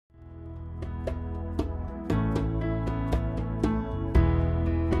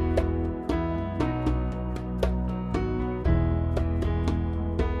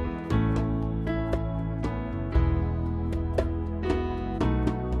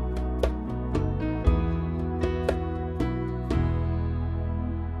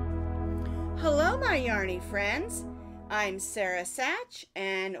my yarny friends. I'm Sara Sach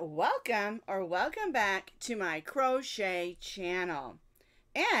and welcome back to my crochet channel.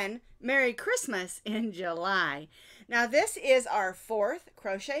 And Merry Christmas in July. Now this is our fourth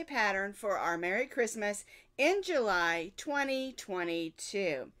crochet pattern for our Merry Christmas in July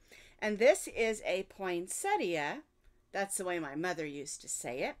 2022. And this is a poinsettia, that's the way my mother used to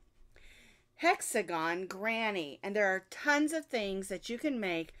say it, hexagon granny. And there are tons of things that you can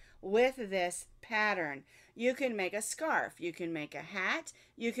make with this pattern. You can make a scarf, you can make a hat,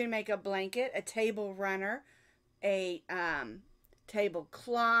 you can make a blanket, a table runner, a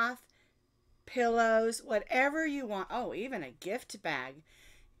tablecloth, pillows, whatever you want. Oh, even a gift bag.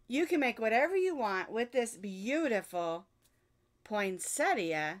 You can make whatever you want with this beautiful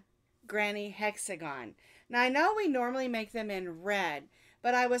poinsettia granny hexagon. Now I know we normally make them in red,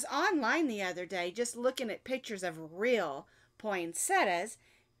 but I was online the other day just looking at pictures of real poinsettias,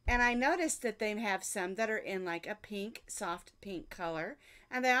 and I noticed that they have some that are in like a pink, soft pink color,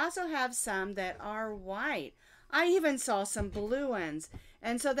 and they also have some that are white. I even saw some blue ones,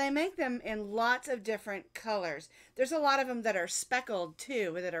 and so they make them in lots of different colors. There's a lot of them that are speckled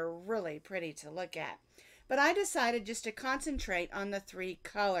too, that are really pretty to look at. But I decided just to concentrate on the three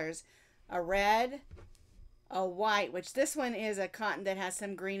colors: a red, a white, which this one is a cotton that has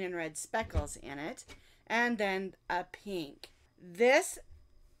some green and red speckles in it, and then a pink. This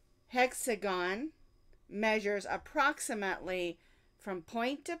hexagon measures approximately from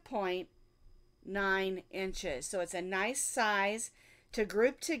point to point 9 inches. So it's a nice size to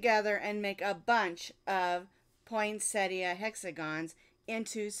group together and make a bunch of poinsettia hexagons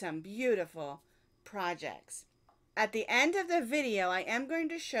into some beautiful projects. At the end of the video, I am going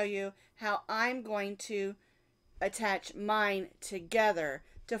to show you how I'm going to attach mine together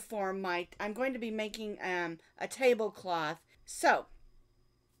to form my, I'm going to be making a tablecloth. So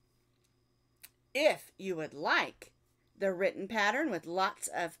if you would like the written pattern with lots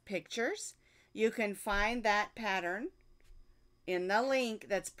of pictures, you can find that pattern in the link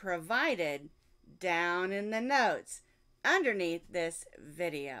that's provided down in the notes underneath this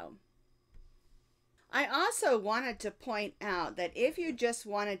video. I also wanted to point out that if you just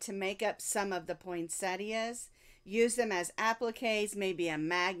wanted to make up some of the poinsettias, use them as appliques, maybe a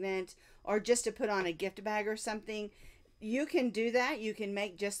magnet, or just to put on a gift bag or something, you can do that. You can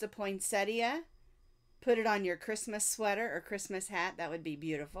make just the poinsettia, put it on your Christmas sweater or Christmas hat. That would be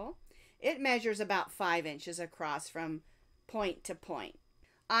beautiful. It measures about 5 inches across from point to point.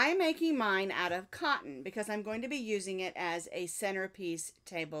 I'm making mine out of cotton because I'm going to be using it as a centerpiece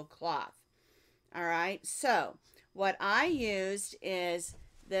tablecloth. All right, so what I used is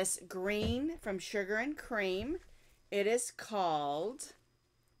this green from Sugar and Cream. It is called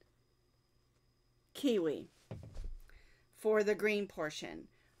Kiwi for the green portion.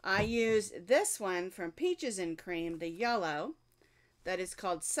 I used this one from Peaches and Cream, the yellow, that is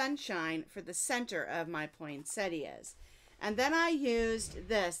called Sunshine, for the center of my poinsettias. And then I used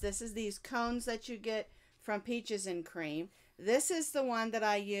this. This is these cones that you get from Peaches and Cream. This is the one that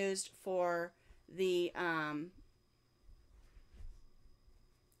I used for the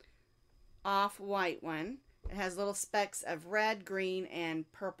off-white one. It has little specks of red, green,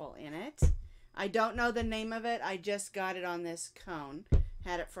 and purple in it. I don't know the name of it. I just got it on this cone.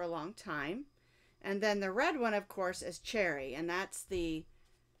 Had it for a long time. And then the red one, of course, is Cherry, and that's the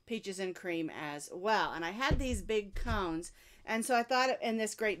Peaches and Cream as well. And I had these big cones, and so I thought, and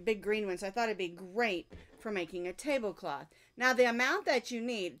this great big green one, so I thought it'd be great for making a tablecloth. Now the amount that you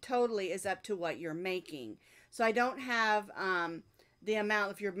need totally is up to what you're making. So I don't have the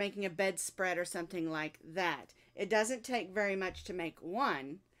amount if you're making a bedspread or something like that. It doesn't take very much to make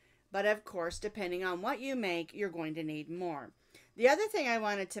one, but of course, depending on what you make, you're going to need more. The other thing I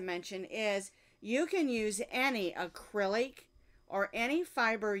wanted to mention is you can use any acrylic or any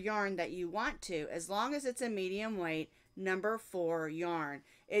fiber yarn that you want to, as long as it's a medium weight number 4 yarn.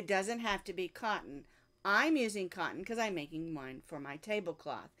 It doesn't have to be cotton. I'm using cotton because I'm making one for my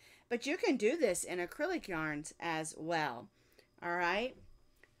tablecloth. But you can do this in acrylic yarns as well. All right.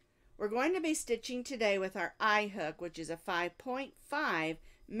 We're going to be stitching today with our eye hook, which is a 5.5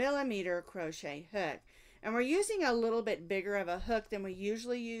 millimeter crochet hook. And we're using a little bit bigger of a hook than we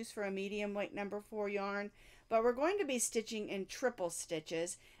usually use for a medium weight number 4 yarn. But we're going to be stitching in triple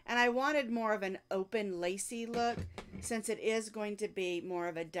stitches. And I wanted more of an open lacy look since it is going to be more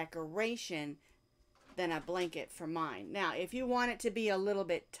of a decoration than a blanket for mine. Now, if you want it to be a little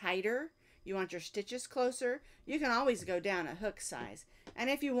bit tighter, you want your stitches closer, you can always go down a hook size.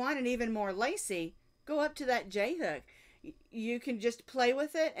 And if you want it even more lacy, go up to that J hook. You can just play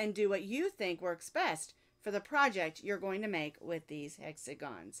with it and do what you think works best for the project you're going to make with these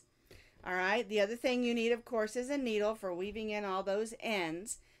hexagons. All right, the other thing you need, of course, is a needle for weaving in all those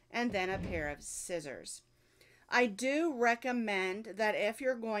ends, and then a pair of scissors. I do recommend that if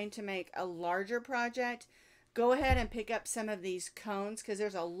you're going to make a larger project, go ahead and pick up some of these cones because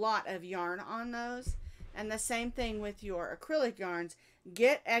there's a lot of yarn on those. And the same thing with your acrylic yarns.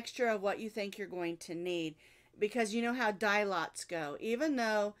 Get extra of what you think you're going to need, because you know how dye lots go. Even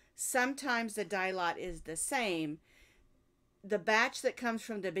though sometimes the dye lot is the same, the batch that comes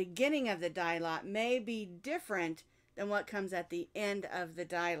from the beginning of the dye lot may be different than what comes at the end of the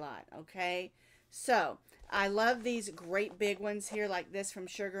dye lot, okay? So, I love these great big ones here like this from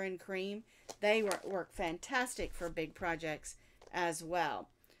Sugar and Cream. They work fantastic for big projects as well.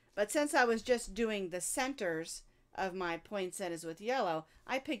 But since I was just doing the centers of my poinsettias with yellow,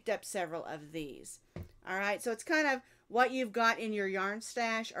 I picked up several of these. All right, so it's kind of what you've got in your yarn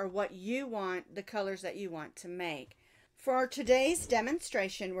stash or what you want, the colors that you want to make. For today's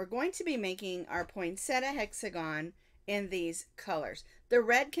demonstration, we're going to be making our poinsettia hexagon in these colors. The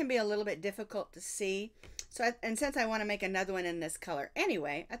red can be a little bit difficult to see, and since I want to make another one in this color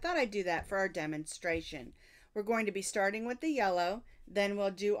anyway, I thought I'd do that for our demonstration. We're going to be starting with the yellow, then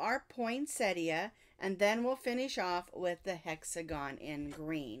we'll do our poinsettia, and then we'll finish off with the hexagon in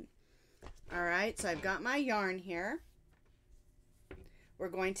green. All right, so I've got my yarn here. We're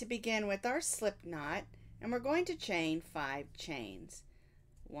going to begin with our slip knot, and we're going to chain 5 chains.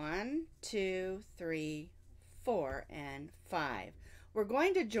 1, 2, 3, 4, and 5. We're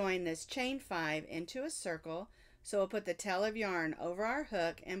going to join this chain 5 into a circle, so we'll put the tail of yarn over our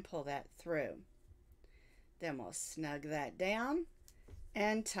hook and pull that through. Then we'll snug that down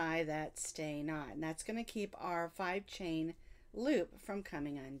and tie that stay knot, and that's going to keep our 5 chain loop from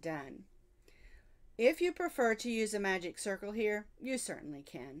coming undone. If you prefer to use a magic circle here, you certainly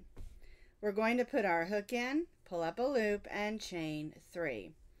can. We're going to put our hook in, pull up a loop, and chain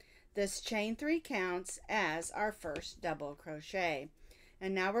 3. This chain 3 counts as our first double crochet.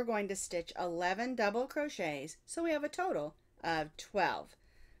 And now we're going to stitch 11 double crochets, so we have a total of 12.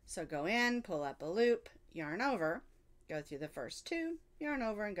 So go in, pull up a loop, yarn over, go through the first 2, yarn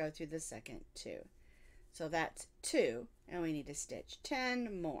over, and go through the second 2. So that's 2, and we need to stitch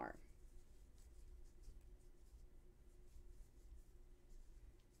 10 more.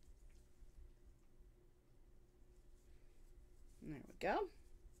 There we go.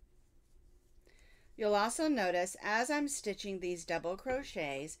 You'll also notice as I'm stitching these double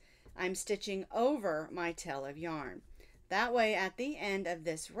crochets, I'm stitching over my tail of yarn. That way at the end of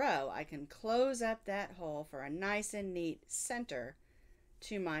this row, I can close up that hole for a nice and neat center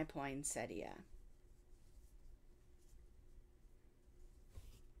to my poinsettia.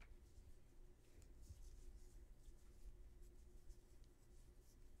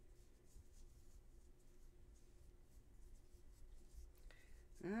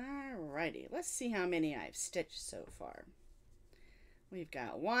 Alrighty, let's see how many I've stitched so far. We've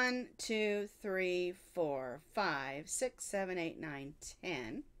got 1, 2, 3, 4, 5, 6, 7, 8, 9,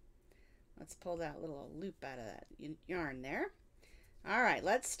 10. Let's pull that little loop out of that yarn there. Alright,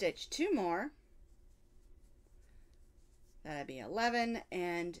 let's stitch 2 more. That'd be 11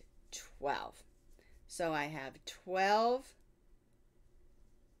 and 12. So I have 12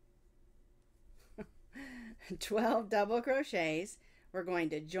 double crochets. We're going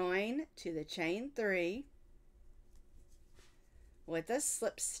to join to the chain 3 with a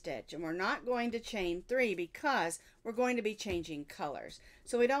slip stitch, and we're not going to chain 3 because we're going to be changing colors.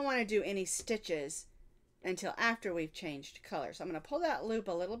 So we don't want to do any stitches until after we've changed colors. So I'm going to pull that loop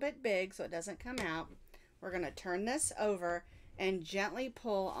a little bit big so it doesn't come out. We're going to turn this over and gently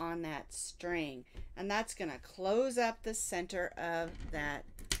pull on that string, and that's going to close up the center of that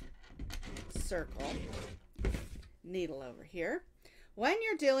circle. Needle over here. When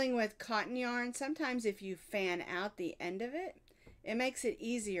you're dealing with cotton yarn, sometimes if you fan out the end of it, it makes it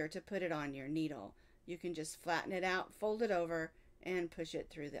easier to put it on your needle. You can just flatten it out, fold it over, and push it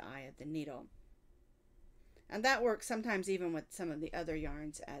through the eye of the needle. And that works sometimes even with some of the other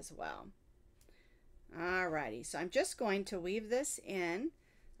yarns as well. Alrighty, so I'm just going to weave this in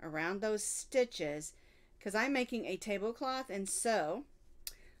around those stitches because I'm making a tablecloth, and so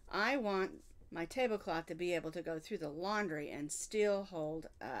I want my tablecloth to be able to go through the laundry and still hold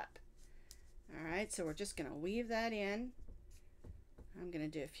up. Alright, so we're just going to weave that in. I'm going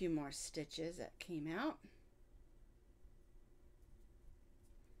to do a few more stitches that came out.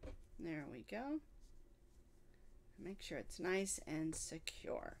 There we go. Make sure it's nice and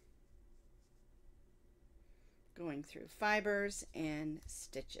secure. Going through fibers and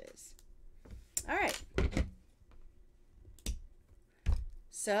stitches. Alright.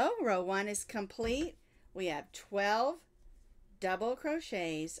 So row 1 is complete. We have 12 double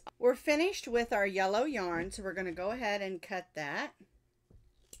crochets. We're finished with our yellow yarn, so we're going to go ahead and cut that.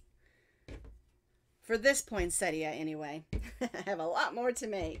 For this poinsettia anyway. I have a lot more to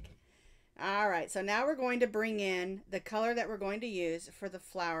make. All right, so now we're going to bring in the color that we're going to use for the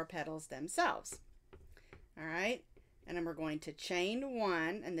flower petals themselves. All right, and then we're going to chain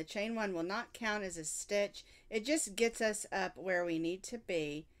one, and the chain one will not count as a stitch. It just gets us up where we need to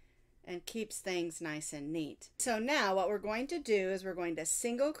be and keeps things nice and neat. So now what we're going to do is we're going to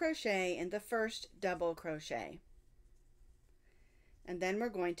single crochet in the first double crochet. And then we're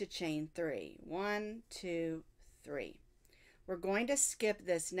going to chain 3. 1, 2, 3. We're going to skip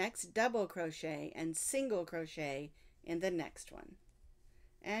this next double crochet and single crochet in the next one.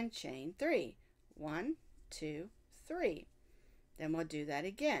 And chain 3. 1, 2, 3. Then we'll do that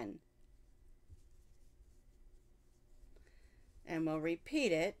again. And we'll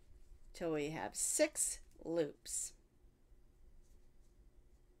repeat it till we have 6 loops.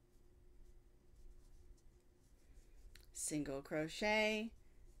 Single crochet,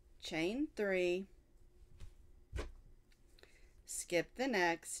 chain 3, skip the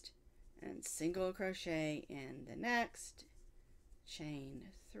next, and single crochet in the next, chain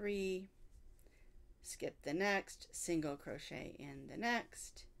 3, skip the next, single crochet in the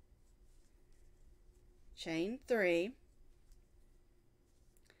next, chain 3,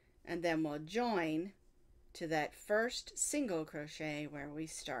 and then we'll join to that first single crochet where we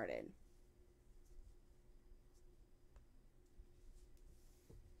started.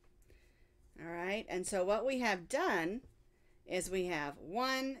 All right, and so what we have done is we have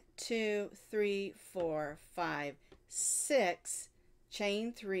 1, 2, 3, 4, 5, 6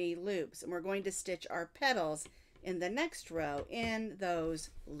 chain 3 loops, and we're going to stitch our petals in the next row in those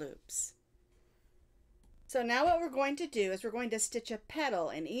loops. So now what we're going to do is we're going to stitch a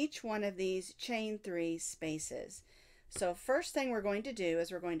petal in each one of these chain 3 spaces. So first thing we're going to do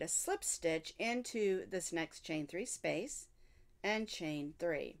is we're going to slip stitch into this next chain 3 space and chain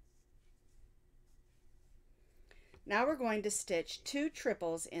 3. Now we're going to stitch 2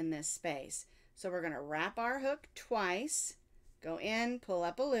 triples in this space. So we're going to wrap our hook twice, go in, pull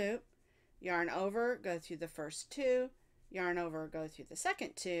up a loop, yarn over, go through the first 2, yarn over, go through the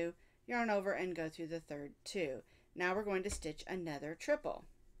second 2, yarn over and go through the third 2. Now we're going to stitch another triple.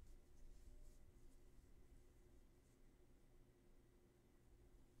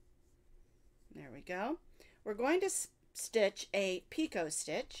 There we go. We're going to stitch a picot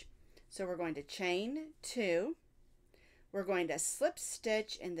stitch. So we're going to chain 2. We're going to slip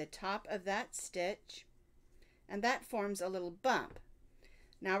stitch in the top of that stitch, and that forms a little bump.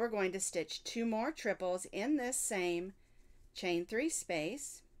 Now we're going to stitch 2 more triples in this same chain 3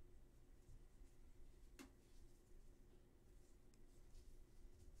 space.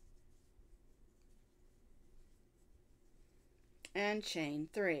 And chain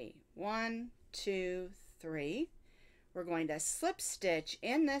 3. 1, 2, 3. We're going to slip stitch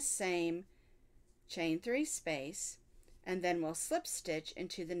in this same chain 3 space, and then we'll slip stitch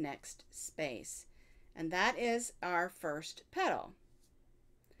into the next space. And that is our first petal.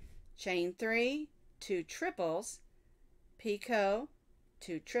 Chain 3, 2 triples, picot,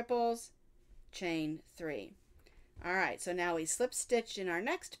 2 triples, chain 3. All right, so now we slip stitch in our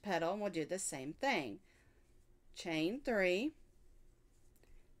next petal, and we'll do the same thing. Chain 3,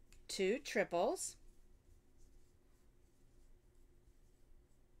 2 triples,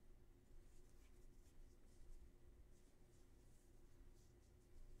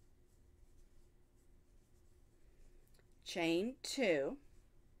 chain 2,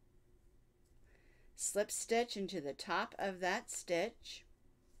 slip stitch into the top of that stitch,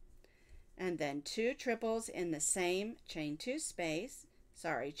 and then 2 triples in the same chain 3 space,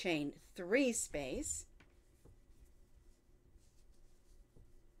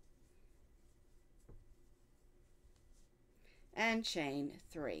 and chain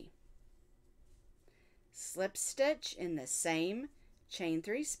 3. Slip stitch in the same chain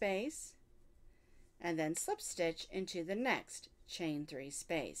 3 space, and then slip stitch into the next chain 3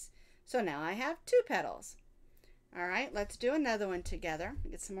 space. So now I have 2 petals. All right, let's do another one together.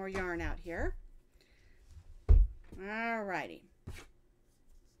 Get some more yarn out here. All righty.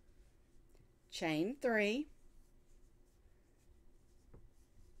 Chain 3,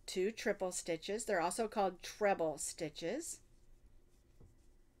 2 triple stitches. They're also called treble stitches.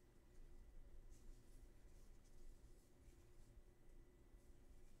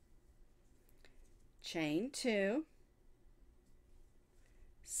 Chain 2,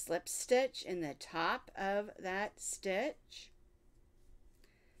 slip stitch in the top of that stitch,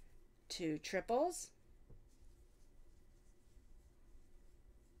 2 triples,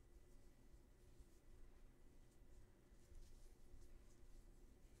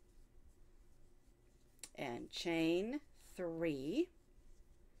 and chain 3,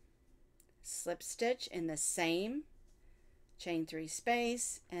 slip stitch in the same chain 3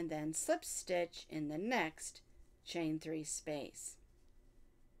 space, and then slip stitch in the next chain 3 space.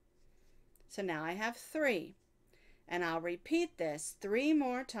 So now I have 3, and I'll repeat this 3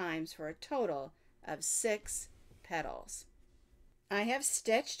 more times for a total of 6 petals. I have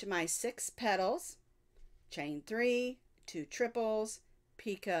stitched my 6 petals, chain 3, 2 triples,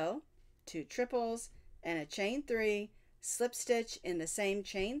 picot, 2 triples, and a chain 3, slip stitch in the same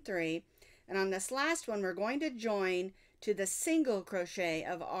chain 3, and on this last one we're going to join to the single crochet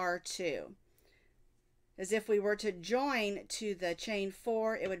of R2. As if we were to join to the chain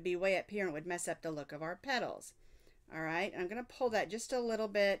 4, it would be way up here and it would mess up the look of our petals. All right, I'm going to pull that just a little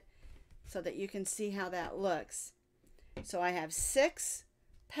bit so that you can see how that looks. So I have 6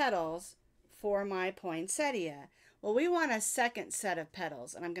 petals for my poinsettia. Well, we want a second set of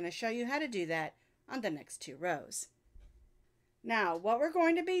petals, and I'm going to show you how to do that on the next 2 rows. Now, what we're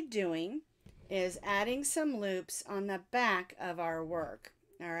going to be doing is adding some loops on the back of our work.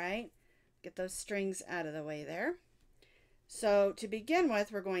 All right, get those strings out of the way there. So to begin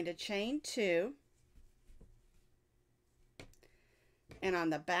with, we're going to chain 2, and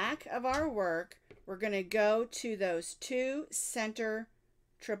on the back of our work, we're going to go to those 2 center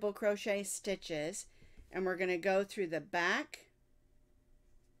triple crochet stitches, and we're going to go through the back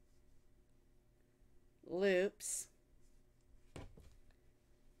loops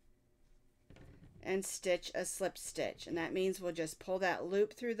and stitch a slip stitch, and that means we'll just pull that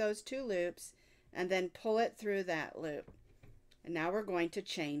loop through those 2 loops and then pull it through that loop. And now we're going to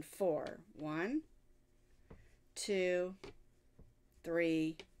chain 4. 1, 2,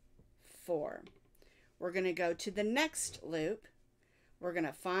 3, 4. We're going to go to the next loop. We're going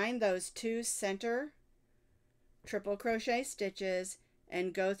to find those 2 center triple crochet stitches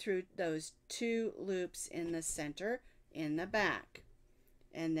and go through those 2 loops in the center in the back,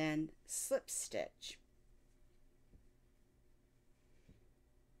 and then slip stitch.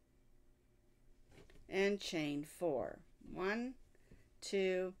 And chain 4. 1,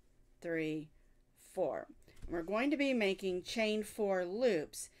 2, 3, 4. And we're going to be making chain 4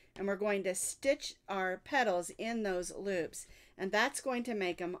 loops, and we're going to stitch our petals in those loops, and that's going to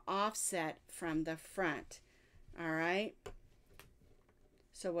make them offset from the front. All right,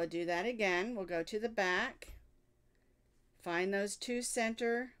 so we'll do that again. We'll go to the back, find those 2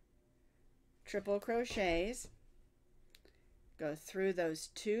 center triple crochets, go through those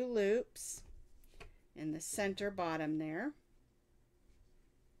 2 loops in the center bottom there,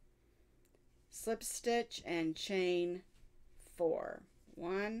 slip stitch and chain 4.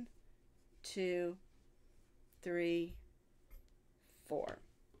 1, 2, 3, 4.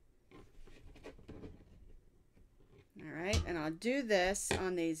 All right, and I'll do this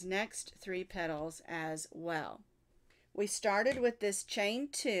on these next 3 petals as well. We started with this chain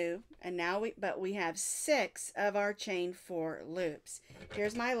 2, and now we have 6 of our chain 4 loops.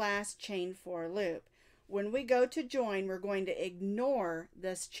 Here's my last chain 4 loop. When we go to join, we're going to ignore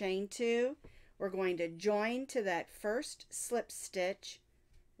this chain 2. We're going to join to that first slip stitch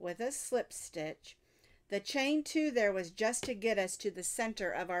with a slip stitch. The chain 2 there was just to get us to the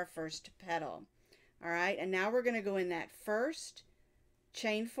center of our first petal. All right, and now we're going to go in that first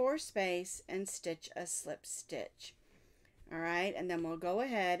chain 4 space and stitch a slip stitch. All right, and then we'll go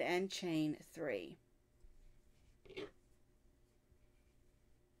ahead and chain 3.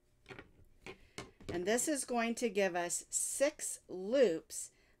 And this is going to give us 6 loops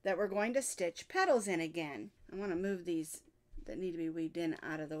that we're going to stitch petals in again. I want to move these that need to be weaved in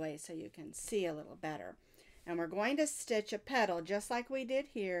out of the way so you can see a little better. And we're going to stitch a petal just like we did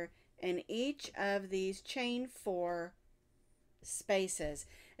here in each of these chain 4 spaces.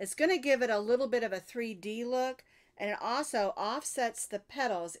 It's going to give it a little bit of a 3D look, and it also offsets the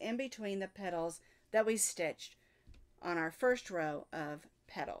petals in between the petals that we stitched on our first row of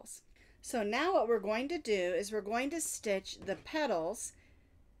petals. So now what we're going to do is we're going to stitch the petals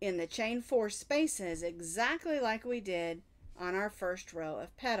in the chain 4 spaces exactly like we did on our first row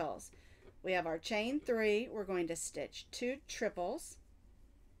of petals. We have our chain 3, we're going to stitch 2 triples,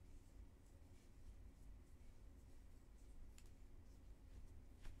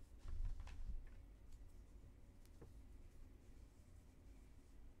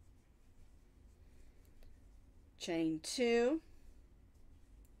 chain 2,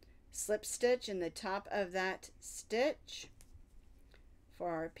 slip stitch in the top of that stitch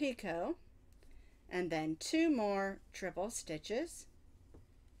for our picot, and then 2 more triple stitches,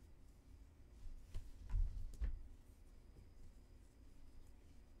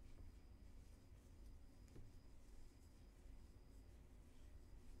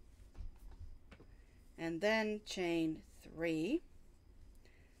 and then chain 3,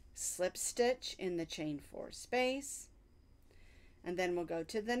 slip stitch in the chain 4 space, and then we'll go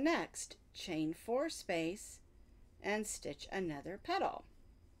to the next chain 4 space and stitch another petal.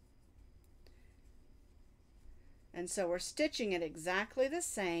 And so we're stitching it exactly the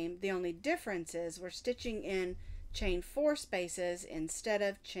same. The only difference is we're stitching in chain 4 spaces instead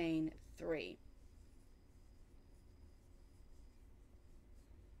of chain 3.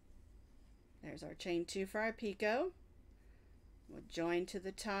 There's our chain 2 for our picot. We'll join to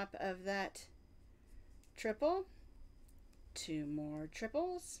the top of that triple, 2 more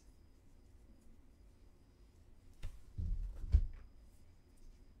triples,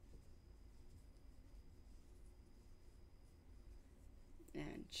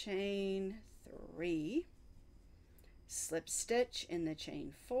 and chain 3, slip stitch in the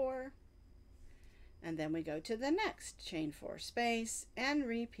chain 4, and then we go to the next chain 4 space and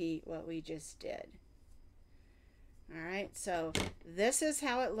repeat what we just did. All right, so this is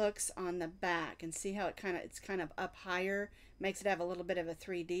how it looks on the back, and see how it's kind of up higher, makes it have a little bit of a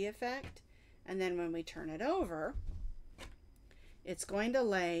 3D effect. And then when we turn it over, it's going to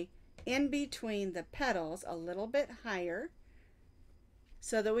lay in between the petals a little bit higher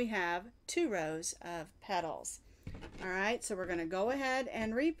so that we have 2 rows of petals. All right, so we're going to go ahead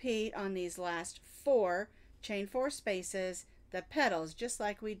and repeat on these last 4 chain 4 spaces the petals just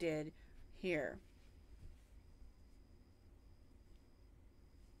like we did here.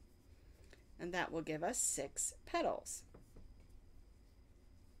 And that will give us 6 petals.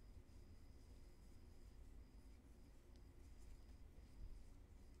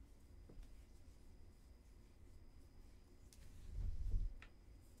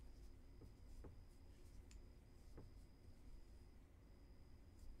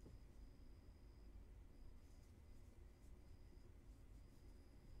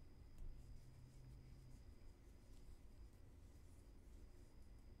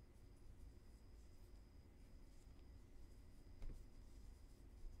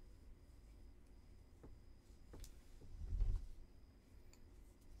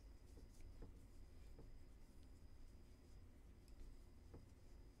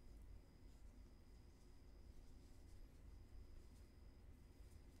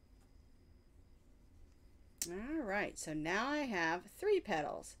 All right, so now I have 3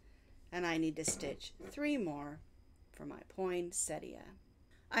 petals, and I need to stitch 3 more for my poinsettia.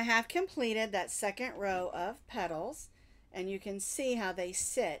 I have completed that second row of petals, and you can see how they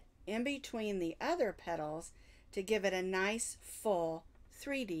sit in between the other petals to give it a nice full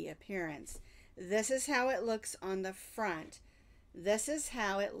 3D appearance. This is how it looks on the front. This is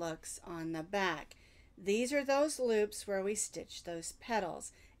how it looks on the back. These are those loops where we stitch those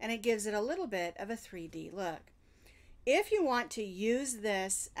petals, and it gives it a little bit of a 3D look. If you want to use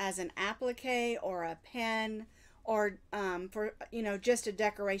this as an applique or a pen, or for just a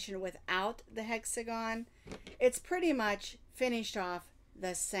decoration without the hexagon, it's pretty much finished off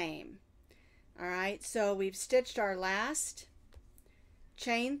the same. All right, so we've stitched our last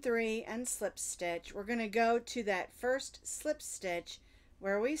chain 3 and slip stitch. We're going to go to that first slip stitch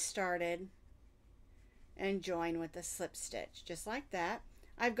where we started and join with the slip stitch just like that.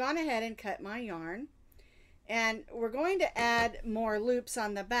 I've gone ahead and cut my yarn, and we're going to add more loops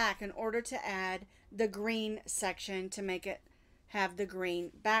on the back in order to add the green section to make it have the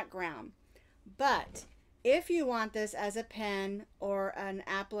green background. But if you want this as a pen or an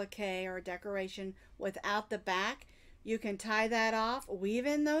applique or a decoration without the back, you can tie that off, weave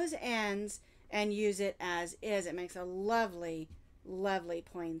in those ends, and use it as is. It makes a lovely, lovely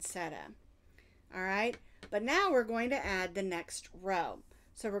poinsettia. All right, but now we're going to add the next row.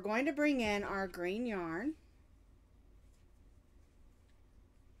 So we're going to bring in our green yarn,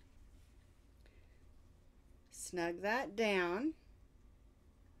 snug that down.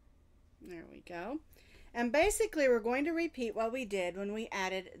 There we go. And basically we're going to repeat what we did when we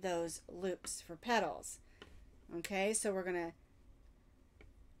added those loops for petals. Okay, so we're going to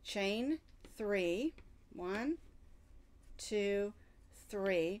chain 3, 1, 2,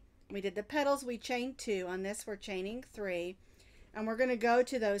 3. We did the petals, we chained 2. On this we're chaining 3, and we're going to go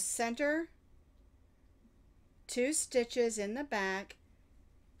to those center 2 stitches in the back,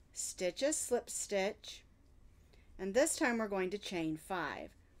 stitch a slip stitch, and this time we're going to chain 5.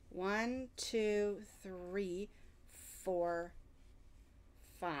 1, 2, 3, 4,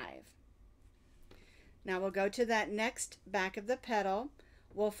 5. Now we'll go to that next back of the petal.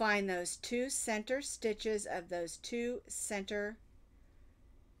 We'll find those 2 center stitches of those 2 center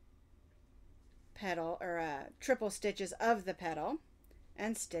petal or triple stitches of the petal,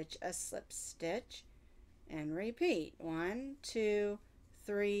 and stitch a slip stitch and repeat. 1, 2,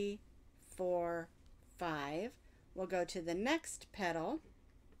 3, 4, 5. We'll go to the next petal,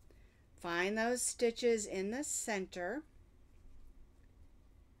 find those stitches in the center,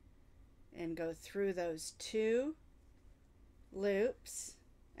 and go through those 2 loops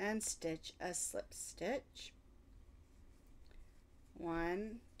and stitch a slip stitch.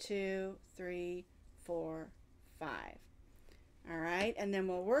 1, 2, 3, 4, 5. All right, and then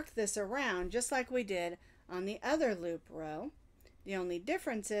we'll work this around just like we did on the other loop row. The only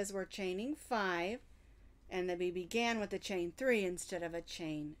difference is we're chaining 5, and then we began with a chain 3 instead of a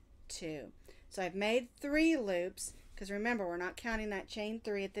chain 2. So I've made 3 loops, because remember, we're not counting that chain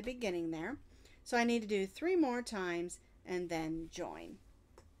 3 at the beginning there. So I need to do 3 more times and then join.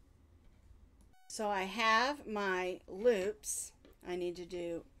 So I have my loops. I need to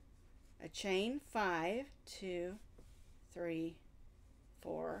do a chain 5, 2, 3,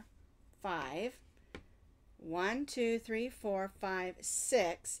 4, 5. 1, 2, 3, 4, 5,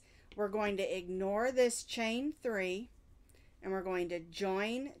 6. We're going to ignore this chain 3, and we're going to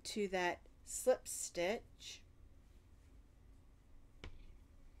join to that slip stitch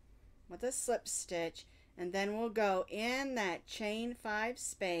with a slip stitch, and then we'll go in that chain 5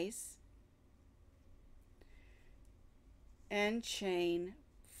 space and chain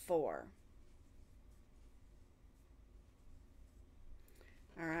 4.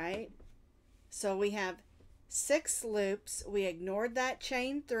 All right, so we have 6 loops. We ignored that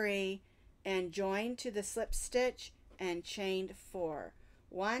chain 3 and joined to the slip stitch and chained 4.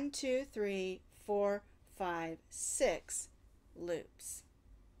 1, 2, 3, 4, 5, 6 loops.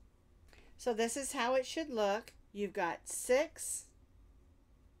 So this is how it should look. You've got 6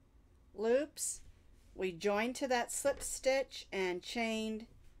 loops. We joined to that slip stitch and chained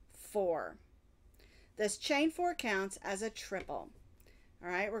 4. This chain 4 counts as a triple. All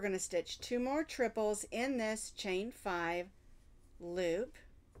right, we're going to stitch 2 more triples in this chain 5 loop.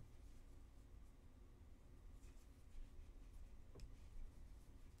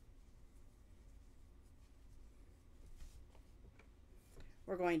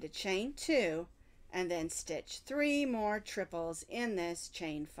 We're going to chain 2 and then stitch 3 more triples in this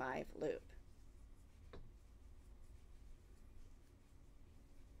chain 5 loop.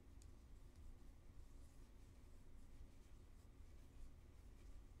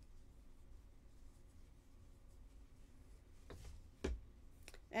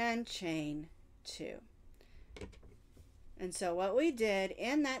 And chain 2. And so what we did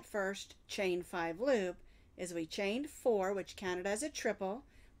in that first chain 5 loop is we chained 4, which counted as a triple.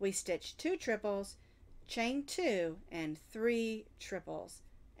 We stitched 2 triples, chain 2, and 3 triples,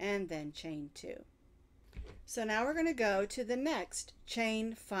 and then chain 2. So now we're going to go to the next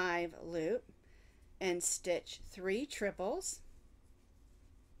chain 5 loop and stitch 3 triples.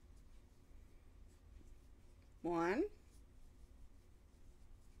 1,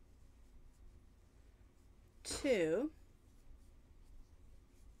 2,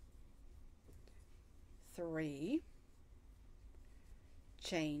 3,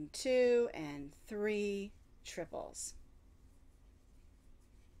 chain 2, and 3 triples.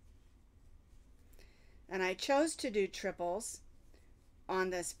 And I chose to do triples on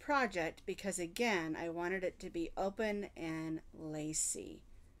this project because, again, I wanted it to be open and lacy.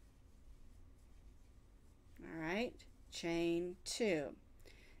 All right, chain 2.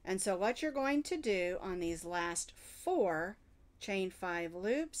 And so what you're going to do on these last 4 chain 5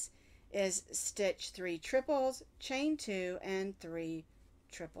 loops is stitch 3 triples, chain 2, and 3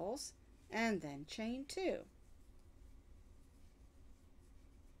 triples, and then chain 2.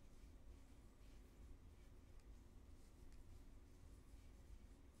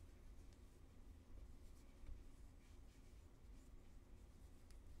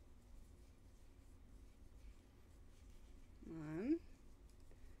 One,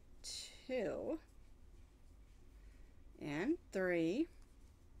 2, and 3,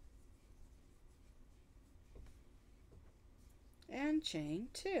 and chain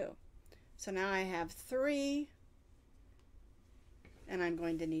 2. So now I have 3, and I'm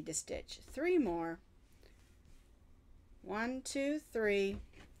going to need to stitch 3 more. 1, 2, 3,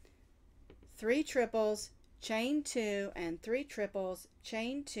 3 triples, chain 2, and 3 triples,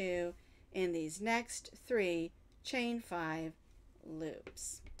 chain 2 in these next 3 chain 5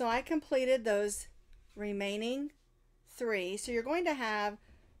 loops. So I completed those remaining 3. So you're going to have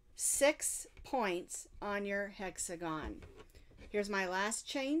 6 points on your hexagon. Here's my last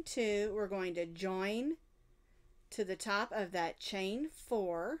chain 2. We're going to join to the top of that chain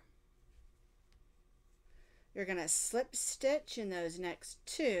 4. You're going to slip stitch in those next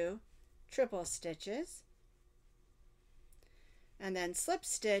 2 triple stitches, and then slip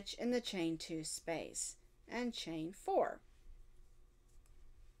stitch in the chain 2 space and chain 4.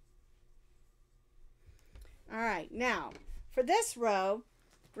 All right, now for this row,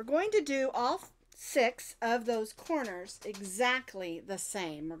 we're going to do all 6 of those corners exactly the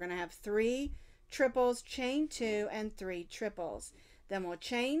same. We're going to have 3 triples, chain 2, and 3 triples. Then we'll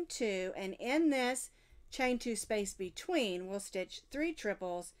chain 2, and in this chain 2 space between, we'll stitch 3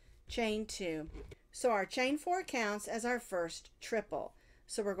 triples, chain 2. So our chain 4 counts as our first triple.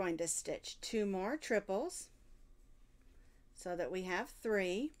 So we're going to stitch 2 more triples so that we have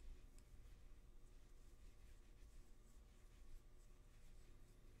 3.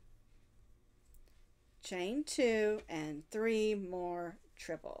 Chain 2 and 3 more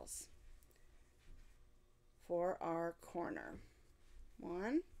triples for our corner.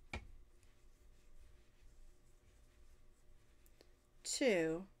 1,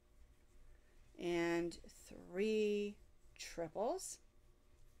 2, and 3 triples.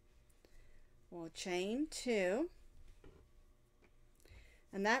 We'll chain 2,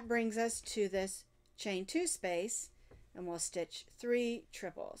 and that brings us to this chain 2 space, and we'll stitch 3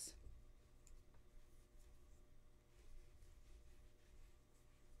 triples.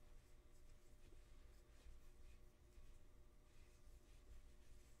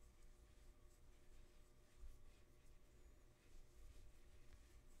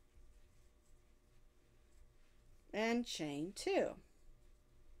 And chain 2.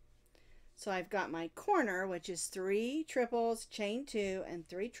 So I've got my corner, which is 3 triples, chain 2, and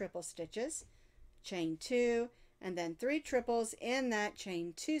 3 triple stitches, chain 2, and then 3 triples in that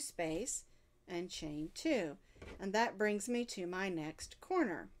chain 2 space, and chain 2. And that brings me to my next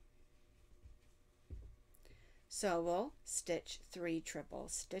corner. So we'll stitch 3 triple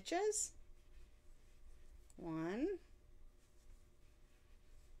stitches. 1,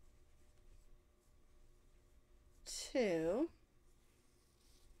 2,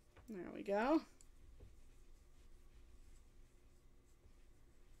 there we go,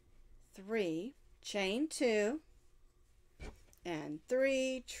 3, chain 2, and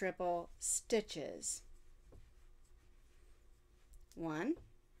 3 triple stitches. 1,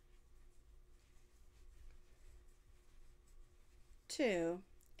 2,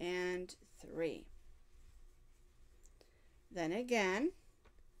 and 3. Then again,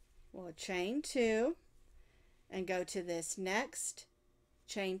 we'll chain 2 and go to this next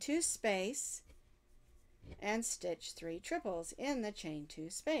chain 2 space and stitch 3 triples in the chain 2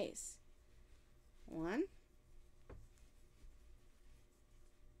 space. 1,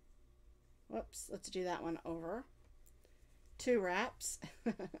 whoops, let's do that one over. 2 wraps.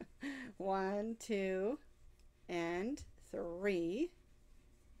 1, 2, and 3.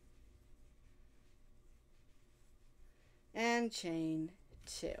 And chain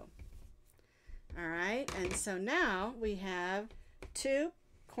 2. All right, and so now we have 2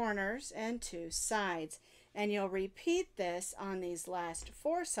 corners and 2 sides, and you'll repeat this on these last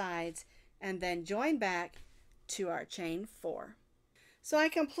 4 sides and then join back to our chain 4. So I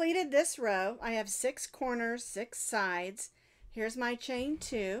completed this row. I have 6 corners, 6 sides. Here's my chain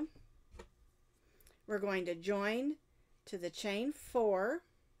 2. We're going to join to the chain 4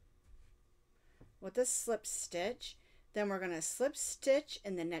 with a slip stitch. Then we're going to slip stitch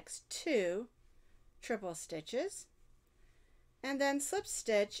in the next 2 triple stitches, and then slip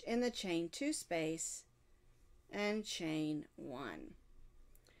stitch in the chain 2 space and chain 1.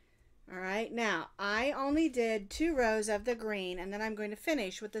 All right, now I only did 2 rows of the green, and then I'm going to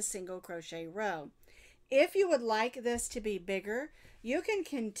finish with a single crochet row. If you would like this to be bigger, you can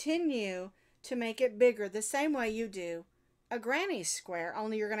continue to make it bigger the same way you do a granny square,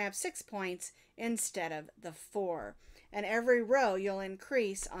 only you're going to have 6 points instead of the 4. And every row you'll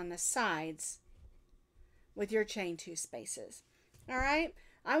increase on the sides with your chain 2 spaces. All right,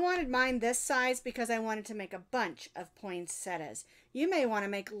 I wanted mine this size because I wanted to make a bunch of poinsettias. You may want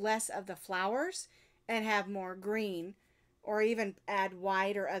to make less of the flowers and have more green, or even add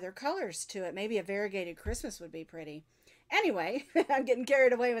white or other colors to it. Maybe a variegated Christmas would be pretty. Anyway, I'm getting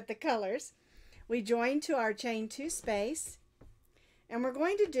carried away with the colors. We join to our chain 2 space, and we're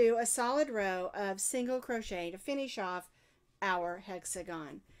going to do a solid row of single crochet to finish off our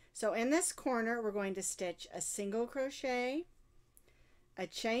hexagon. So in this corner, we're going to stitch a single crochet, a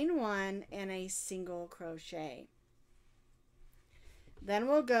chain 1, and a single crochet. Then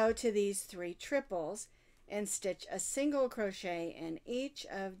we'll go to these 3 triples and stitch a single crochet in each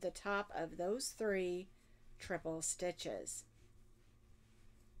of the top of those 3 triple stitches.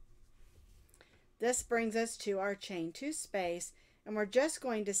 This brings us to our chain 2 space, and we're just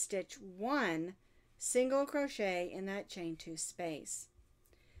going to stitch 1 single crochet in that chain 2 space.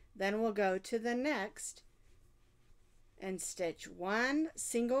 Then we'll go to the next and stitch 1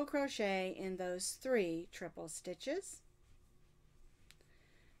 single crochet in those 3 triple stitches.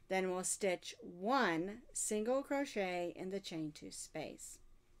 Then we'll stitch 1 single crochet in the chain 2 space.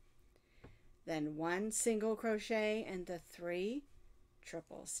 Then 1 single crochet in the 3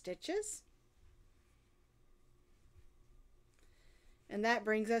 triple stitches. And that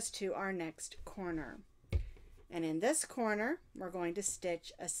brings us to our next corner. And in this corner, we're going to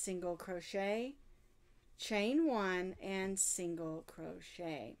stitch a single crochet, chain 1, and single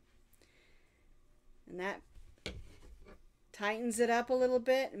crochet. And that tightens it up a little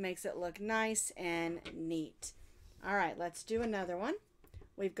bit and makes it look nice and neat. All right, let's do another one.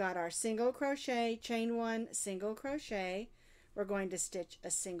 We've got our single crochet, chain 1, single crochet. We're going to stitch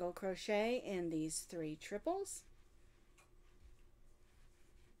a single crochet in these 3 triples.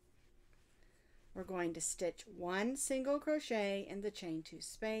 We're going to stitch 1 single crochet in the chain 2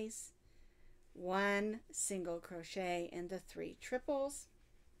 space, 1 single crochet in the 3 triples,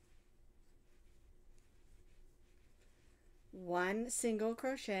 1 single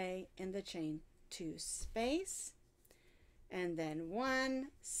crochet in the chain 2 space, and then 1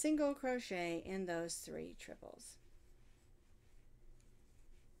 single crochet in those 3 triples.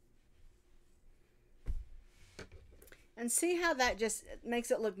 And see how that just makes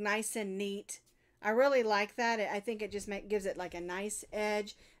it look nice and neat? I really like that. I think it just gives it like a nice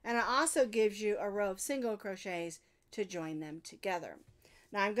edge, and it also gives you a row of single crochets to join them together.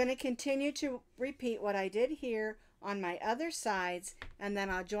 Now I'm going to continue to repeat what I did here on my other sides, and then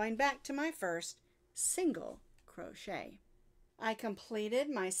I'll join back to my first single crochet. I completed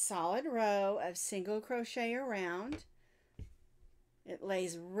my solid row of single crochet around. It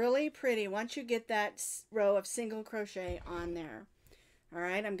lays really pretty once you get that row of single crochet on there. All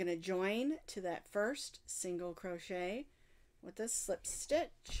right, I'm going to join to that first single crochet with a slip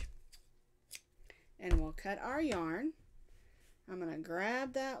stitch, and we'll cut our yarn. I'm going to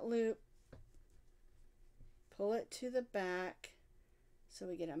grab that loop, pull it to the back so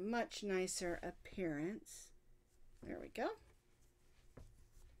we get a much nicer appearance. There we go.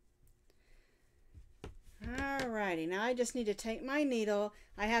 Alrighty, now I just need to take my needle.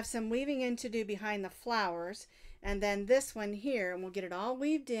 I have some weaving in to do behind the flowers, and then this one here, and we'll get it all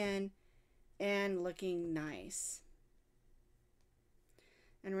weaved in and looking nice.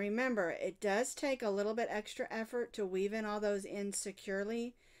 And remember, it does take a little bit extra effort to weave in all those ends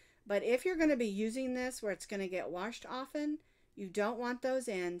securely, but if you're going to be using this where it's going to get washed often, you don't want those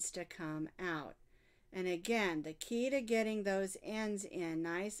ends to come out. And again, the key to getting those ends in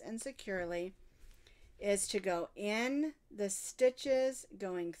nice and securely is to go in the stitches,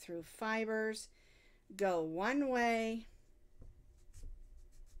 going through fibers, go one way,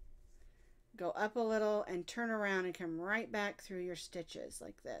 go up a little, and turn around and come right back through your stitches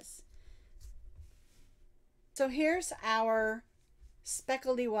like this. So here's our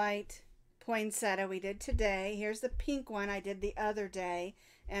speckledy white poinsettia we did today. Here's the pink one I did the other day,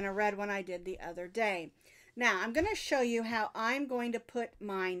 and a red one I did the other day. Now I'm going to show you how I'm going to put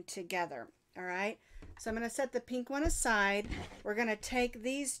mine together. All right, so I'm going to set the pink one aside. We're going to take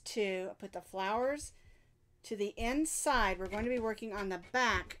these two, put the flowers to the inside. We're going to be working on the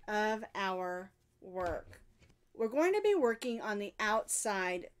back of our work. We're going to be working on the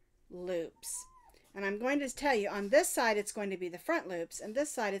outside loops. And I'm going to tell you, on this side it's going to be the front loops, and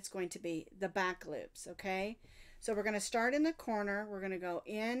this side it's going to be the back loops, okay? So we're going to start in the corner. We're going to go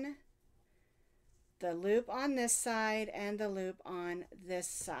in the loop on this side and the loop on this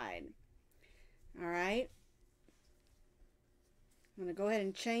side. All right, I'm going to go ahead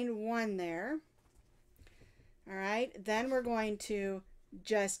and chain 1 there. All right, then we're going to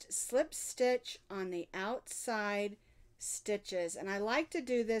just slip stitch on the outside stitches, and I like to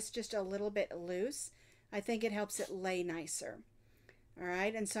do this just a little bit loose. I think it helps it lay nicer. All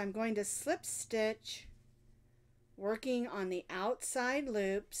right, and so I'm going to slip stitch, working on the outside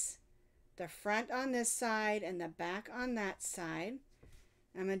loops, the front on this side and the back on that side.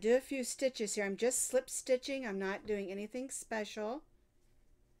 I'm going to do a few stitches here. I'm just slip stitching. I'm not doing anything special.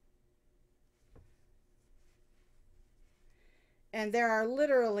 And there are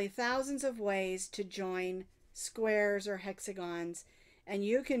literally thousands of ways to join squares or hexagons. And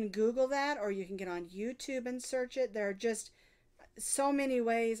you can Google that, or you can get on YouTube and search it. There are just so many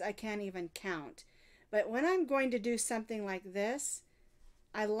ways I can't even count. But when I'm going to do something like this,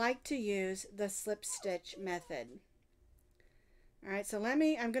 I like to use the slip stitch method. All right, so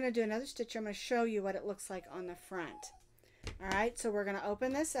I'm going to do another stitch. I'm going to show you what it looks like on the front. All right, so we're going to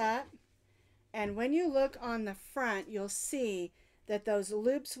open this up. And when you look on the front, you'll see that those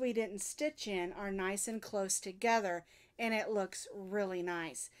loops we didn't stitch in are nice and close together, and it looks really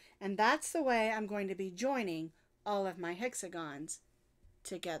nice. And that's the way I'm going to be joining all of my hexagons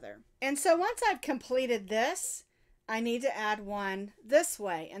together. And so once I've completed this, I need to add one this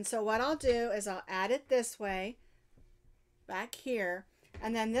way. And so what I'll do is I'll add it this way, back here,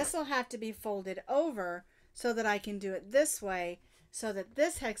 and then this will have to be folded over so that I can do it this way so that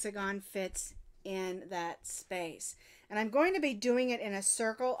this hexagon fits in that space. And I'm going to be doing it in a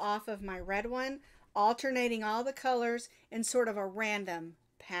circle off of my red one, alternating all the colors in sort of a random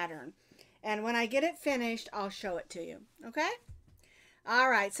pattern. And when I get it finished, I'll show it to you. Okay? All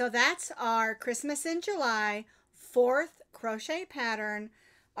right, so that's our Christmas in July 4th crochet pattern,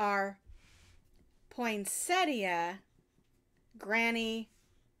 our Poinsettia Granny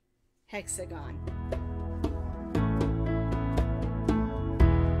Hexagon.